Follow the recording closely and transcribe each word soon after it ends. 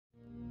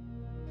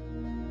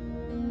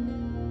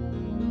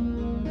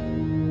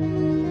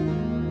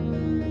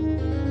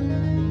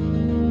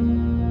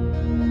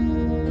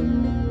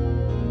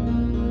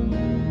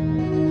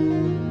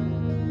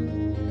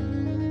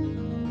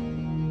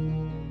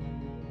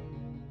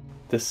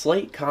The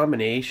slight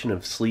combination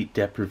of sleep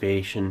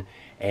deprivation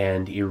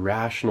and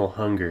irrational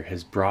hunger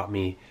has brought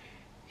me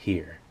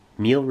here.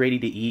 Meal ready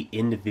to eat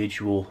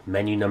individual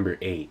menu number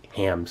 8,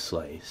 ham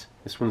slice.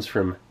 This one's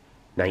from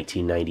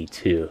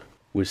 1992.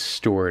 Was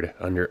stored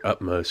under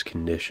utmost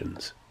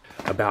conditions.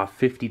 About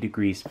 50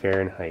 degrees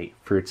Fahrenheit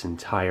for its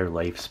entire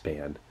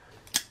lifespan.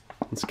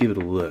 Let's give it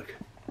a look.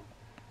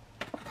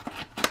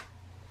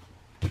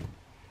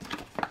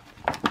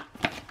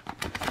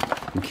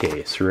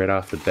 Okay, so right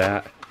off the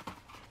bat,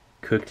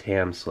 cooked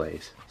ham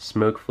slice,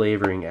 smoke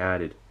flavoring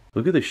added.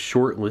 Look at the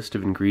short list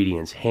of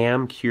ingredients.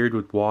 Ham cured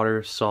with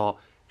water, salt,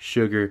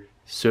 sugar,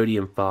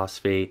 sodium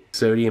phosphate,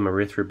 sodium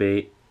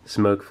erythrobate,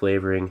 smoke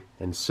flavoring,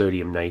 and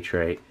sodium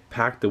nitrite.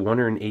 Packed the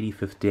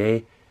 185th day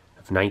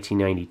of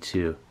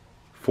 1992,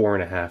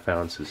 4.5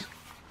 ounces.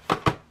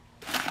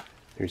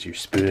 There's your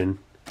spoon.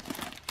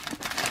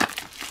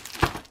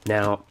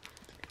 Now,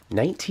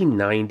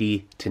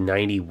 1990 to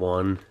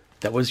 91,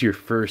 that was your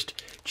first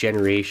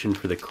generation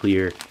for the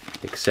clear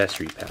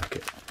accessory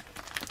packet.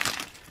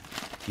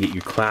 You get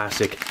your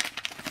classic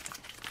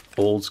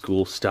old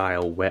school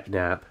style wet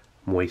nap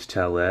moist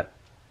towelette.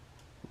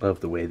 Love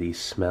the way these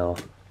smell.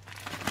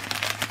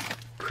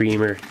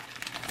 Creamer,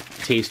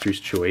 taster's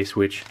choice,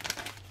 which,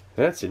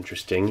 that's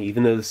interesting.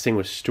 Even though this thing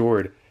was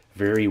stored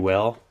very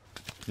well,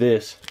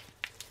 this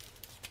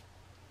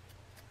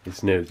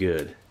is no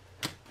good.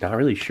 Not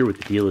really sure what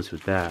the deal is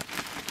with that.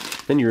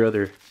 Then your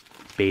other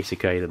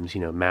basic items,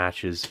 you know,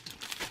 matches,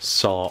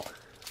 salt,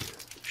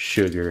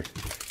 sugar,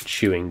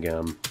 chewing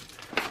gum,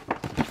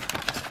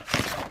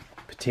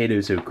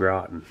 potatoes au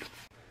gratin.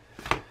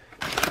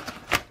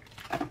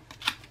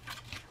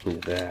 Look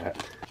at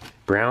that.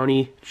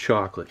 Brownie,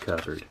 chocolate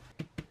covered.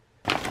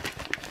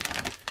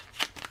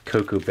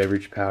 Cocoa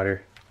beverage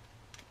powder.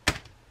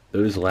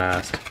 Those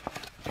last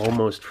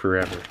almost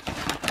forever.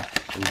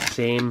 And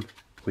same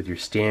with your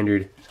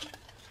standard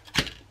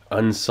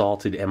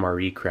unsalted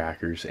MRE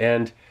crackers.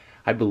 And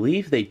I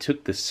believe they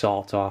took the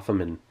salt off them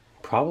in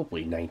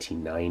probably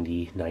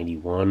 1990,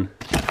 91.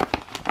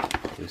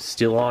 It was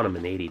still on them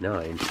in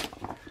 89.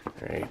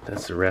 Alright,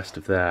 that's the rest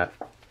of that.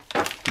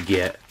 You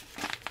get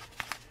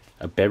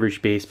a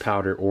beverage-based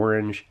powder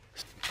orange,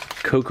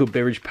 cocoa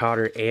beverage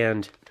powder,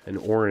 and an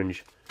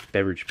orange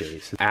beverage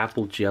base.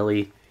 Apple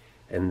jelly,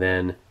 and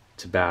then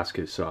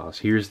Tabasco sauce.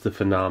 Here's the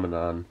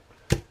phenomenon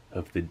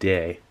of the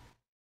day.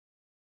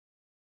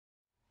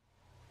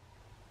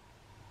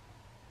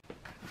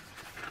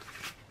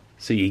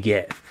 So you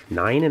get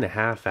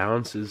 9.5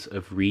 ounces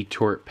of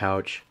retort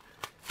pouch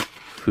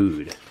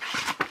food.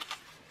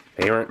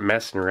 They aren't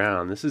messing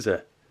around. This is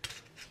a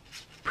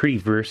pretty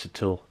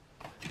versatile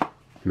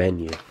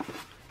menu.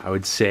 I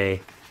would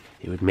say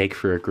it would make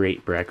for a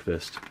great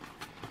breakfast.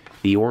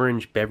 The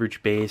orange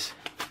beverage base,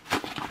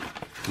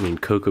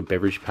 cocoa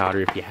beverage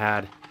powder, if you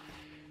had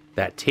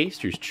that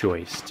taster's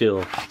choice,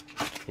 still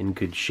in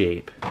good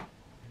shape.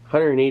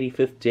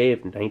 185th day of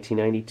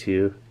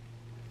 1992.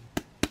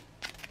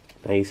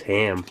 Nice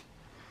ham.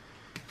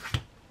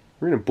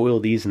 We're going to boil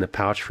these in the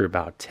pouch for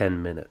about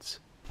 10 minutes.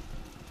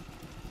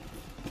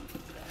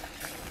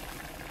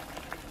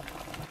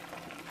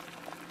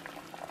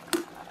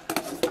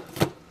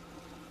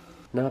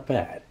 Not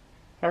bad.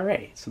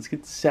 Alright, so let's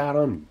get this out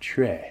on the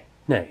tray.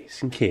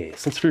 Nice, okay,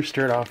 so let's first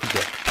start off with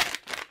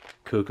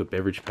the cocoa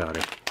beverage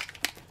powder.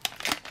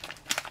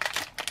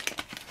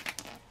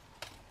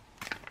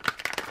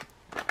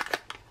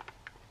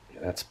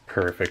 Yeah, that's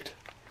perfect.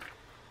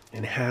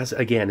 And it has,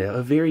 again,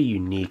 a very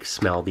unique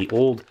smell. The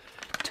old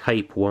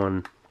Type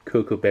 1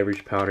 cocoa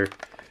beverage powder,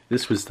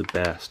 this was the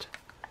best.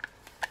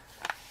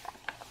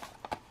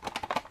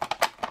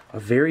 A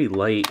very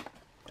light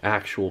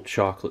actual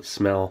chocolate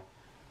smell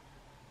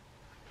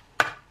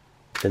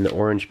than the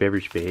orange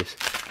beverage base.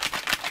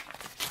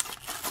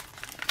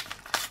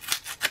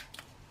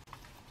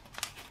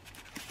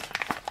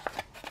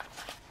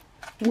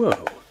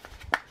 Whoa,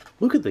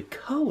 look at the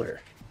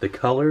color. The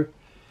color,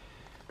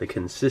 the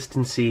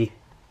consistency,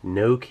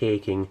 no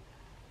caking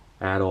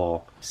at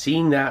all.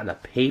 Seeing that in a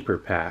paper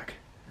pack,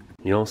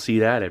 you don't see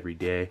that every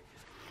day.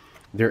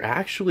 There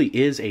actually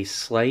is a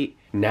slight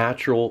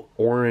natural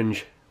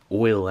orange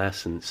oil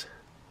essence.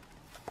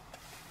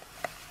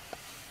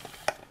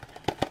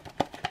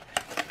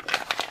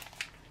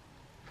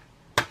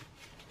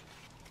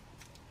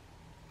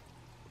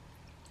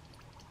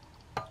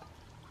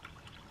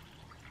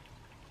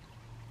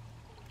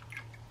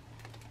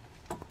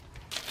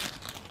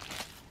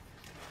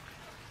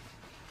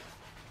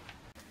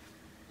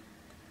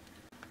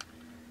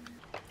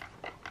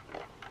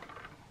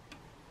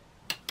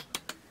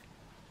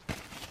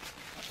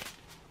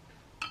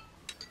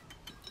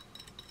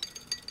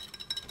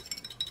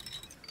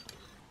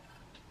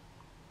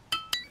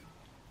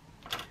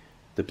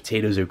 The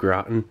potatoes au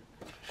gratin.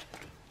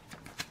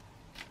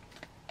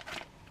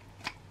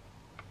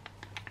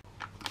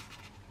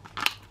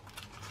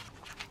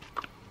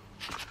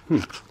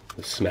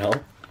 The smell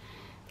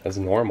is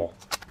normal.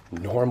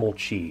 Normal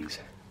cheese.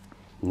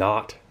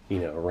 Not,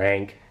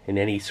 rank in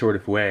any sort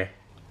of way.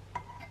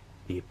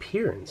 The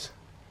appearance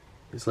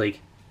is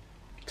like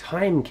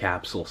time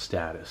capsule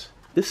status.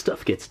 This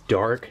stuff gets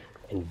dark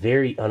and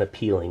very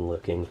unappealing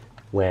looking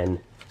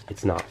when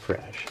it's not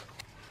fresh.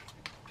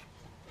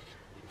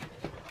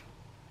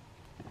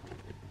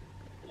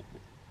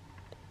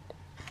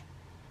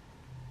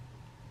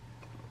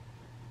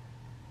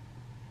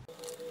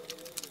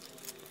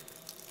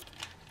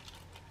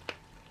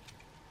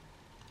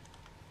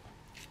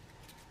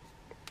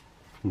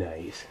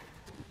 Nice.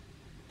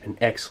 An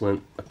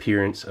excellent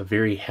appearance, a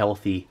very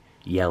healthy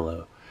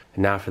yellow.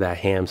 And now for that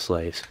ham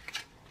slice.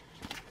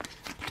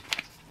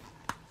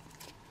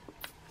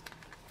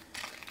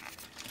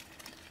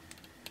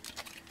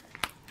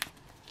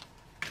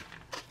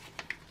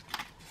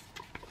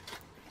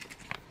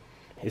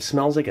 It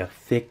smells like a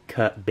thick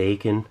cut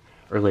bacon,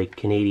 or like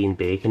Canadian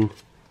bacon.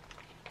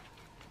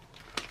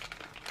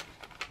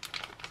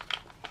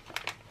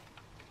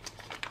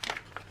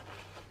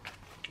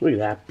 Look at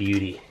that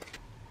beauty.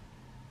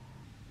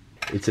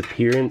 Its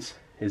appearance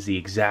is the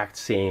exact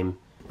same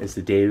as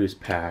the day it was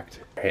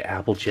packed. Right,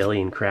 apple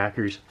jelly and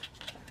crackers.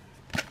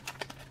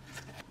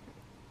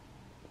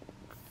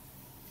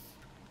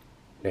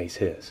 Nice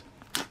hiss.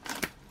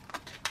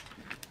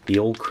 The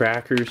old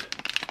crackers,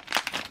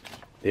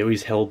 they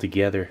always held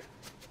together.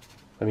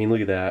 I mean,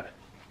 look at that.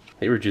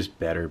 They were just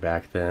better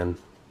back then.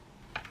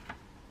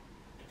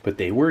 But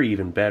they were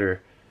even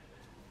better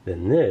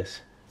than this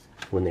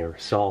when they were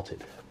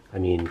salted. I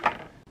mean,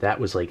 that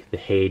was like the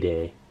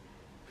heyday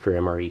for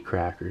MRE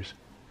crackers.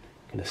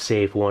 Gonna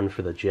save one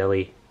for the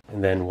jelly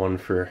and then one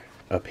for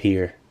up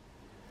here.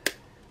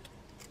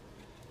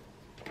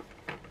 I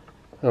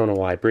don't know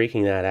why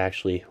breaking that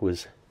actually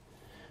was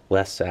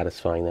less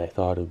satisfying than I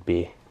thought it would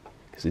be,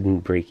 because it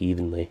didn't break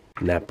evenly.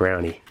 And that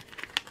brownie.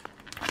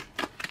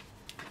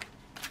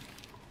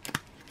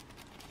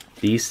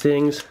 These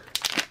things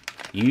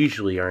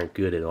usually aren't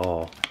good at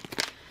all.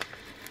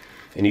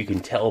 And you can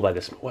tell by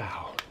this.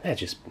 Wow, that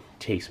just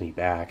takes me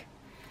back.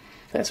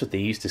 That's what they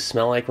used to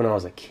smell like when I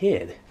was a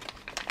kid.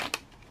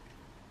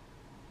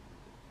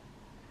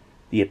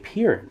 The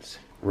appearance,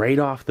 right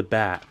off the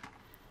bat,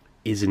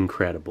 is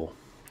incredible.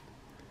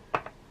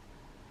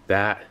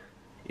 That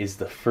is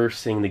the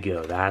first thing to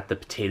go. That, the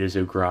potatoes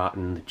au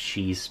gratin, the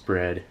cheese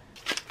spread.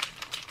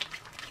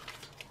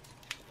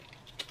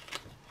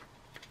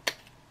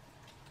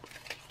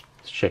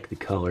 Let's check the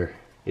color.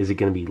 Is it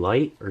going to be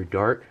light or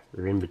dark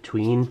or in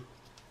between?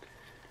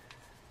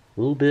 A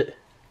little bit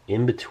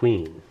in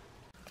between.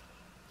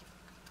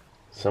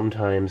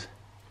 Sometimes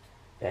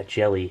that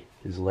jelly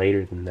is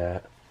lighter than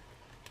that,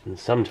 and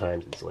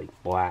sometimes it's like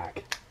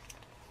black.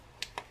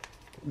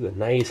 It's a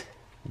nice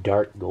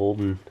dark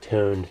golden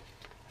toned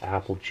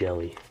apple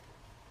jelly.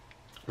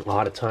 A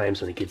lot of times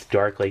when it gets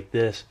dark like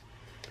this,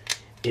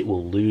 it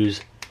will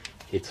lose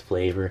its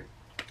flavor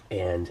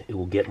and it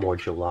will get more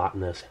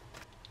gelatinous.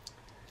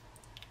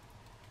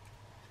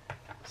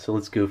 So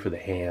let's go for the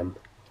ham.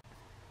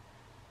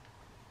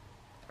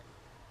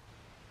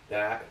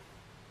 That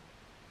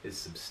is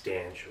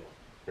substantial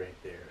right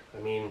there.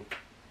 I mean,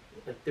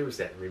 like, there was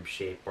that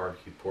rib-shaped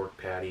barbecue pork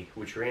patty,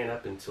 which ran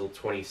up until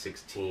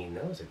 2016.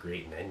 That was a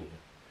great menu.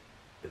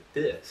 But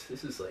this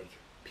is like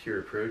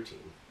pure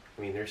protein.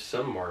 I mean, there's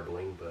some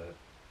marbling, but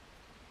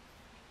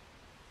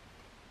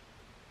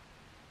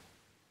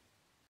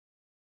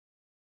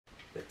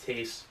it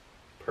tastes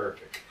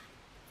perfect.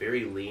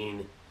 Very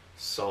lean,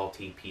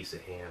 salty piece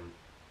of ham.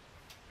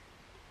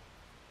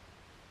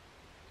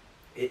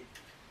 It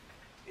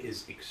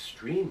is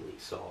extremely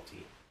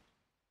salty.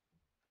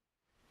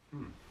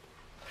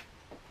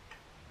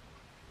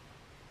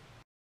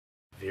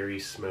 Very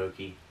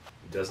smoky.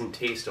 It doesn't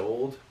taste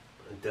old.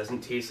 It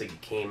doesn't taste like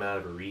it came out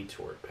of a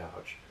retort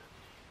pouch,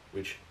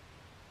 which,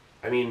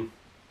 I mean,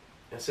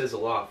 that says a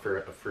lot for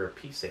a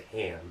piece of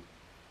ham.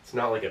 It's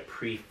not like a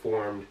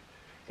pre-formed,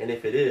 and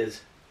if it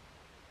is,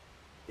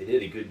 they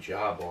did a good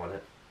job on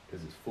it,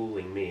 because it's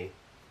fooling me.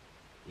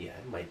 Yeah,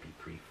 it might be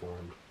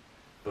pre-formed,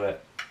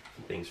 but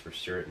some things for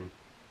certain.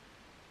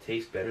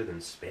 Tastes better than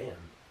Spam.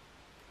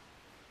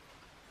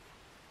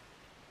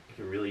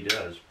 It really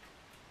does.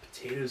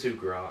 Potatoes au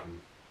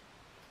gratin.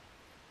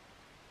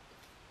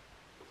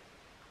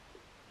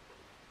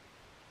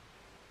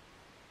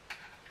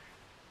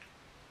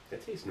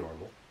 That tastes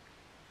normal.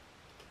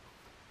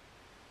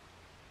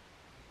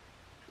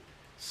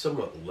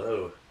 Somewhat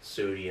low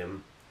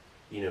sodium,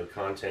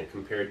 content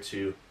compared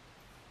to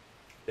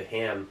the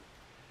ham.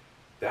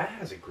 That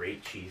has a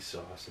great cheese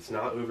sauce. It's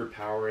not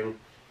overpowering.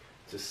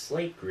 It's a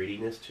slight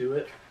grittiness to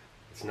it.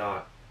 It's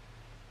not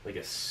like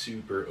a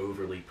super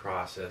overly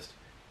processed,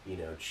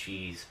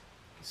 cheese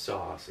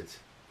sauce. It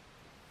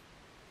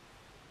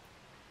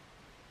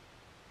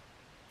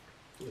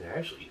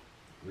actually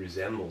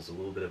resembles a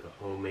little bit of a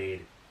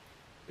homemade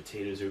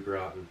potatoes au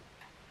gratin.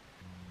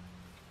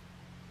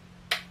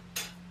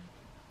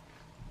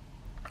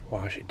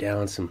 Wash it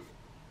down some.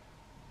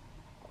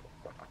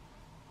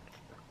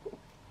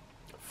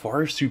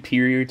 Far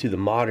superior to the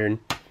modern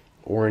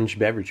orange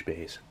beverage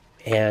base,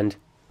 and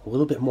a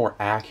little bit more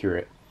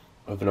accurate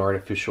of an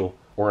artificial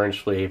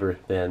orange flavor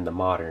than the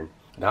modern.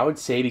 And I would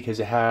say because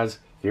it has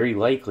very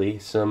likely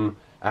some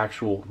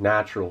actual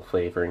natural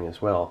flavoring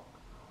as well.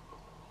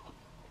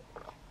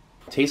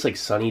 It tastes like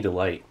Sunny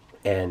Delight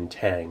and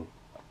Tang.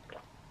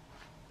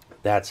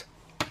 That's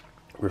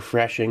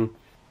refreshing.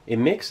 It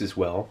mixes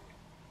well.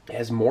 It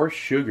has more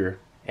sugar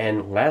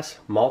and less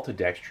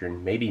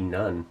maltodextrin, maybe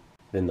none,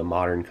 than the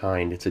modern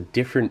kind. It's a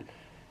different,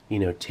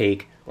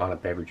 take on a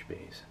beverage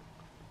base.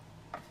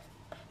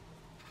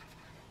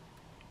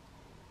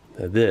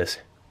 Now this,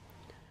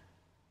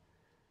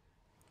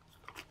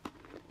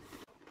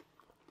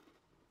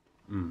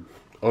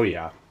 oh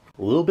yeah,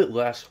 a little bit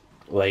less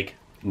like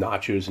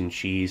nachos and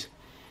cheese,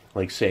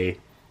 like say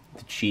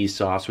the cheese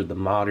sauce with the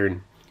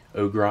modern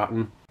au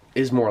gratin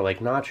is more like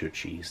nacho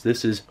cheese.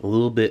 This is a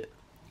little bit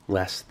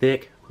less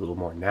thick, a little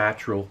more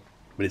natural,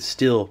 but it's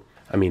still,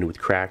 with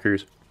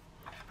crackers,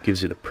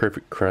 gives it a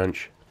perfect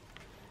crunch.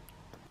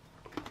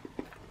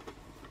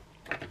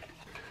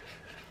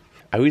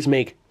 I always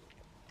make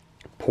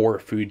poor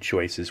food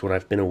choices when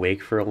I've been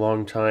awake for a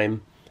long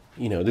time.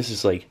 This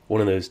is like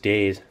one of those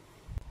days.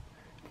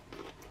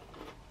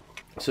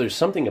 So there's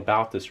something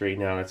about this right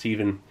now that's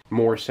even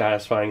more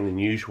satisfying than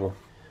usual.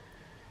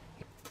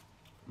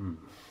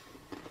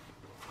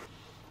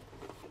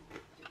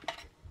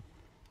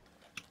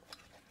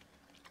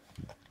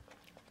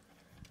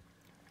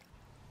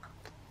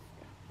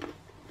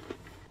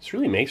 This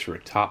really makes for a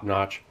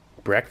top-notch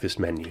breakfast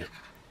menu.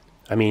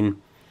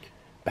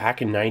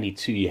 Back in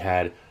 '92 you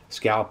had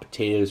scalloped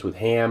potatoes with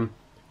ham,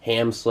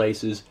 ham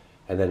slices,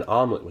 and then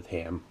omelet with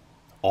ham.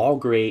 All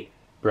great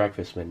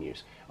breakfast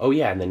menus. Oh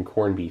yeah, and then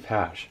corned beef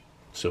hash.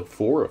 So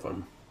 4 of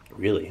them,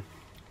 really.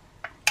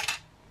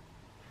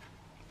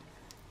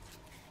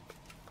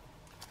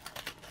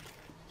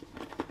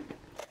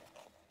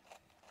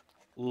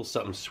 A little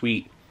something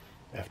sweet.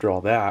 After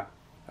all that,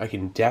 I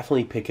can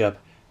definitely pick up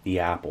the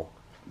apple.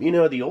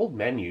 The old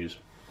menus,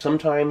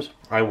 sometimes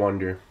I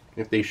wonder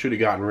if they should have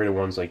gotten rid of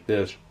ones like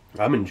this.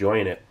 I'm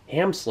enjoying it.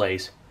 Ham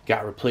slice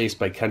got replaced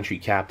by Country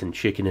Captain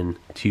Chicken in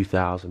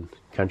 2000.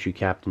 Country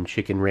Captain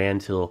Chicken ran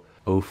till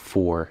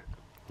 04.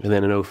 And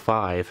then in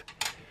 05,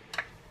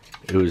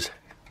 it was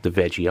the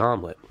veggie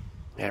omelet.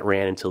 That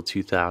ran until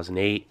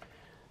 2008. It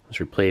was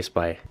replaced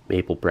by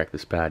Maple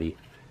Breakfast Patty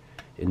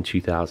in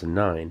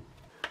 2009.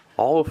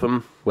 All of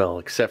them, well,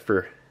 except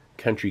for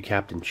Country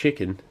Captain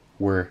Chicken,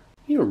 were,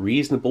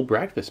 reasonable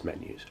breakfast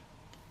menus.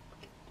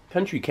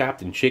 Country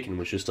Captain Chicken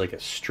was just like a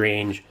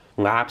strange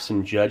lapse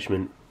in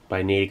judgment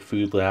by Natick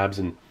Food Labs,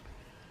 and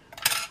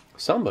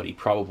somebody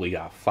probably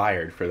got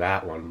fired for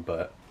that one,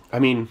 but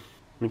when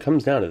it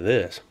comes down to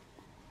this,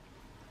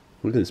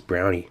 look at this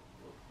brownie.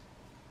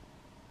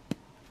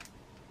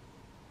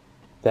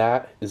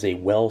 That is a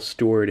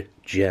well-stored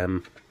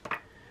gem.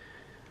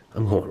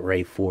 I'm going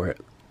right for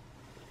it.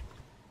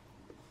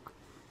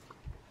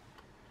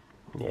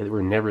 Yeah, they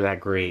were never that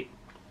great.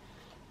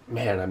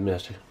 Man, I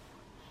missed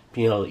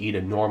being able to eat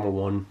a normal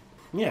one.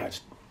 Yeah,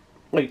 it's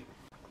like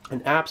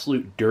an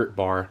absolute dirt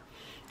bar.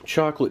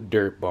 Chocolate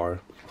dirt bar.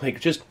 Like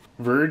just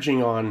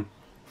verging on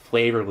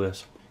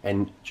flavorless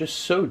and just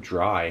so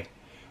dry,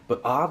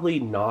 but oddly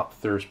not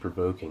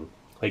thirst-provoking.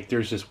 Like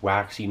there's this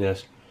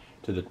waxiness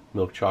to the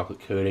milk chocolate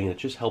coating that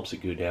just helps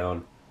it go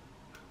down.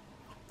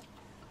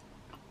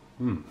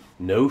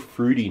 No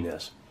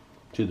fruitiness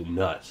to the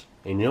nuts.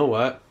 And you know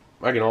what?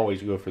 I can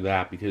always go for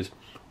that because,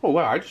 oh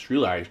wow, I just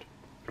realized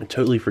I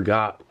totally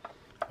forgot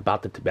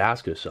about the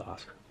Tabasco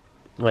sauce.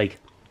 Like,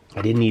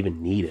 I didn't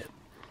even need it.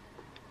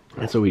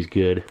 That's always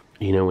good,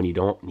 when you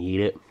don't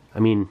need it.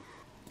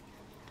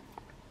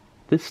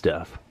 This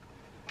stuff,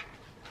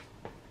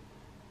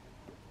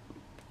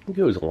 it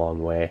goes a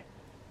long way.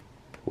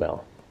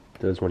 Well,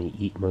 it does when you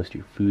eat most of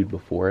your food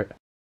before it.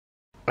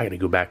 I gotta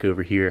go back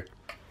over here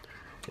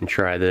and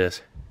try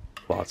this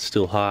while it's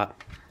still hot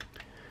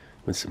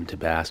with some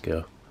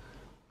Tabasco.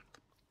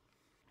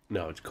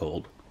 No, it's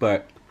cold,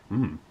 but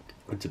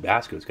the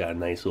Tabasco's got a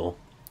nice little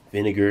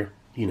vinegar,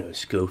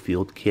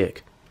 Schofield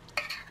kick.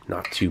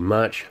 Not too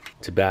much.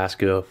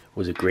 Tabasco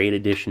was a great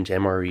addition to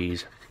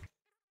MREs.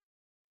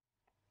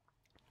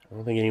 I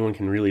don't think anyone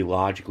can really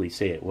logically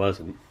say it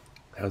wasn't.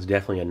 That was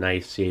definitely a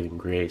nice saving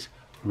grace.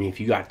 If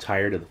you got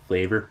tired of the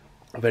flavor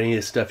of any of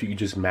this stuff, you could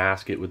just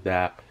mask it with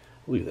that.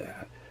 Look at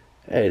that.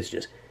 That is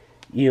just,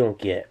 you don't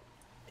get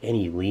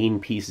any lean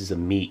pieces of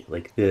meat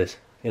like this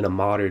in a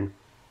modern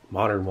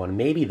one.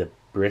 Maybe the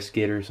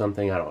brisket or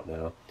something, I don't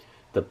know.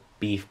 The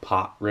beef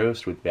pot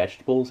roast with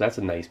vegetables, that's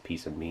a nice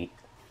piece of meat.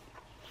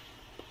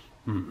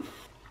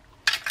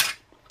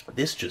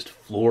 This just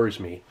floors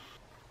me.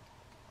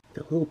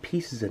 The little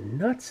pieces of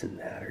nuts in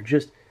that are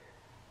just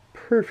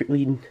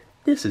perfectly,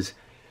 this is,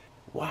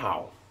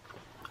 wow.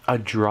 A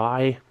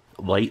dry,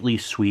 lightly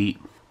sweet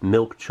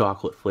milk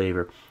chocolate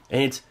flavor.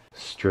 And it's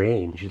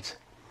strange, it's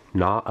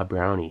not a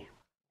brownie.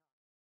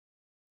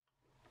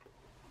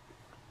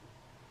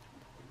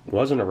 It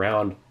wasn't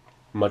around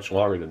much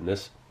longer than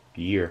this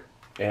year.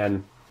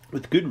 And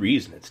with good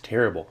reason, it's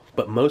terrible.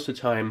 But most of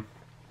the time,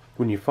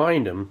 when you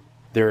find them,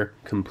 they're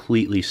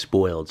completely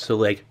spoiled. So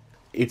like,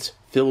 it's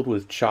filled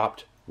with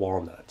chopped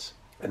walnuts.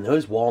 And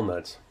those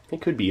walnuts,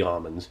 it could be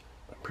almonds.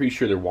 I'm pretty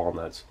sure they're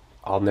walnuts.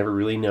 I'll never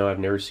really know. I've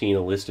never seen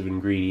a list of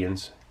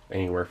ingredients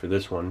anywhere for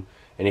this one.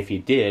 And if you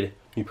did,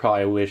 you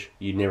probably wish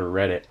you'd never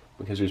read it,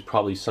 because there's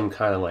probably some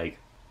kind of like,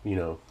 you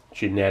know,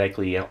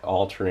 genetically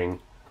altering,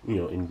 you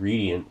know,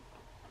 ingredient.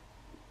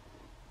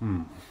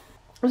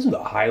 This is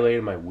the highlight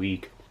of my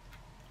week.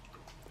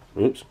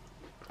 Oops.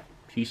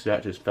 Piece of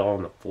that just fell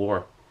on the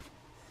floor.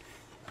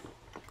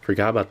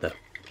 Forgot about the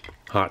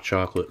hot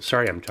chocolate.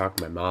 Sorry, I'm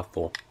talking my mouth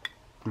full.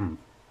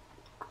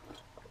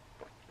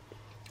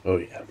 Oh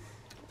yeah.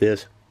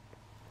 This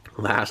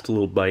last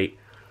little bite.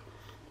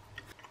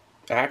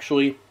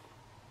 Actually,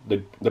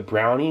 the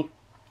brownie,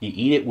 you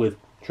eat it with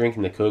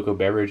drinking the cocoa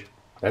beverage.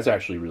 That's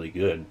actually really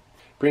good.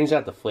 Brings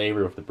out the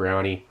flavor of the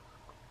brownie.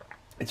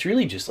 It's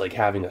really just like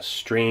having a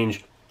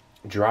strange,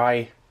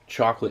 dry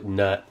chocolate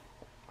nut,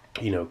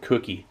 you know,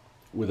 cookie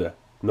with a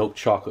milk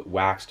chocolate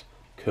waxed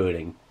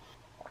coating.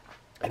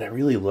 And I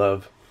really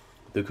love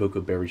the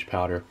cocoa beverage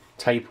powder.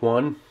 Type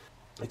 1,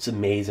 it's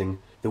amazing.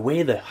 The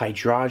way the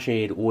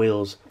hydrogenated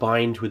oils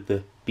bind with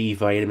the B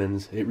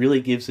vitamins, it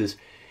really gives this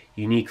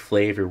unique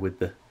flavor with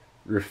the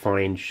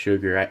refined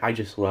sugar. I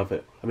just love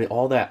it. I mean,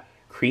 all that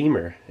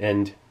creamer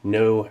and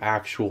no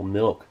actual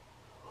milk.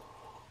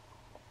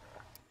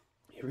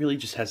 It really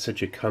just has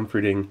such a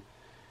comforting,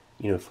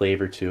 you know,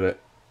 flavor to it.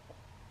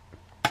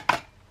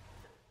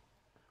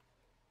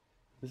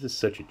 This is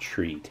such a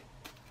treat.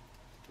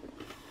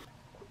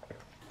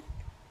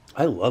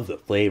 I love the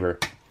flavor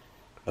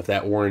of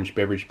that orange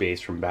beverage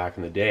base from back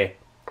in the day.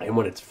 And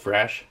when it's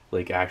fresh,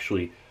 like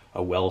actually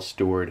a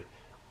well-stored,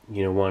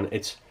 you know, one,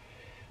 it's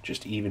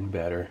just even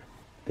better.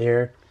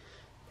 There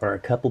are a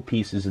couple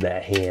pieces of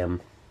that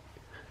ham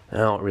I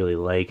don't really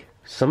like.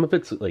 Some of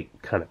it's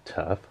like kind of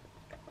tough.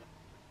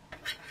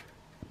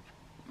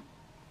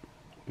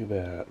 Look at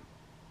that.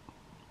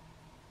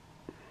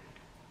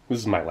 This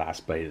is my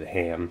last bite of the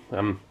ham.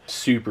 I'm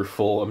super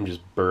full. I'm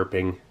just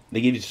burping.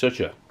 They give you such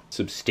a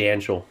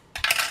substantial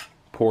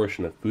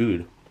portion of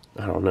food.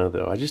 I don't know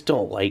though. I just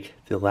don't like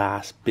the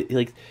last bit.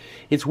 Like,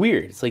 it's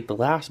weird. It's like the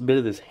last bit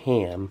of this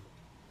ham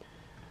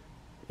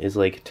is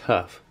like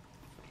tough.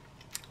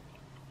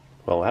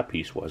 Well, that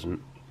piece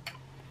wasn't.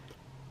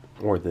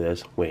 Or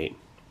this. Wait.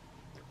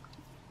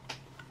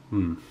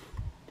 I'm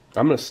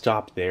gonna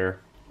stop there.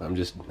 I'm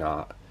just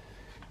not.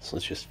 So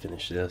let's just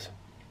finish this.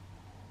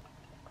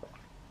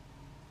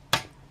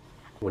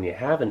 When you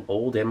have an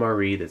old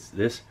MRE that's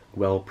this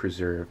well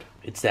preserved,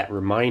 it's that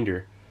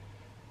reminder,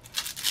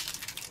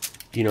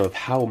 you know, of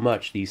how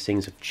much these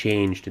things have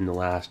changed in the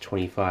last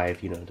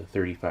 25, you know, to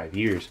 35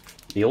 years.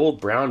 The old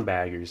brown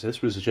baggers,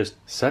 this was just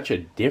such a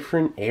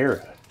different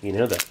era. You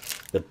know,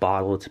 the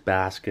bottle of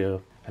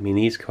Tabasco. I mean,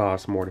 these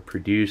cost more to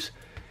produce.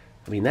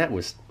 I mean, that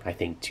was, I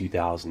think,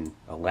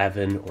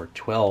 2011 or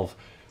 12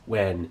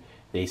 when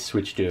they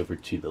switched over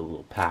to the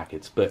little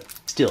packets. But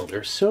still,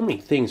 there's so many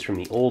things from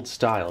the old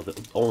style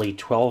that only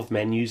 12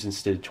 menus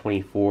instead of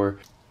 24.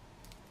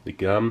 The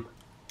gum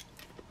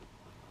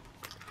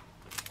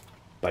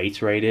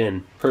bites right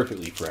in,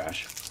 perfectly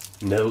fresh.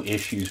 No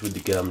issues with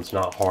the gum, it's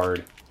not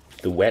hard.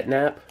 The wet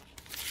nap,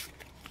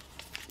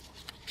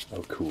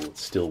 oh cool,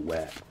 it's still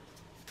wet.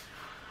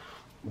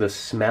 The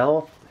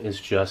smell is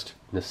just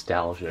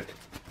nostalgic.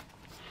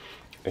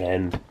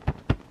 And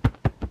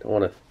I don't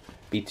want to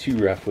be too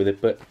rough with it,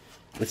 but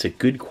it's a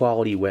good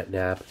quality wet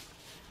nap.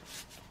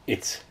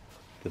 It's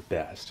the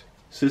best.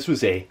 So this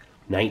was a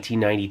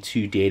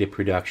 1992 data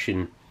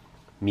production,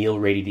 meal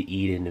ready to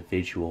eat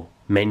individual.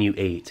 Menu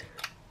 8,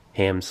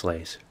 ham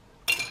slice.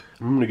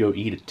 I'm gonna go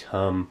eat a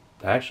ton.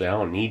 Actually, I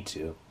don't need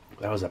to.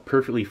 That was a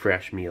perfectly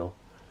fresh meal.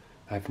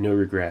 I have no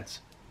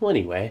regrets. Well,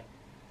 anyway,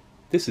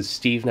 this is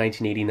Steve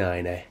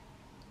 1989. I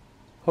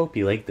hope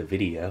you liked the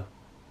video.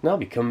 And I'll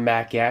be coming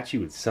back at you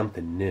with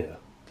something new.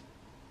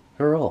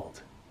 Or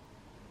old.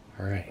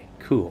 Alright,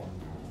 cool.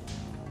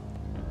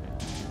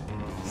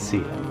 See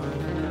ya.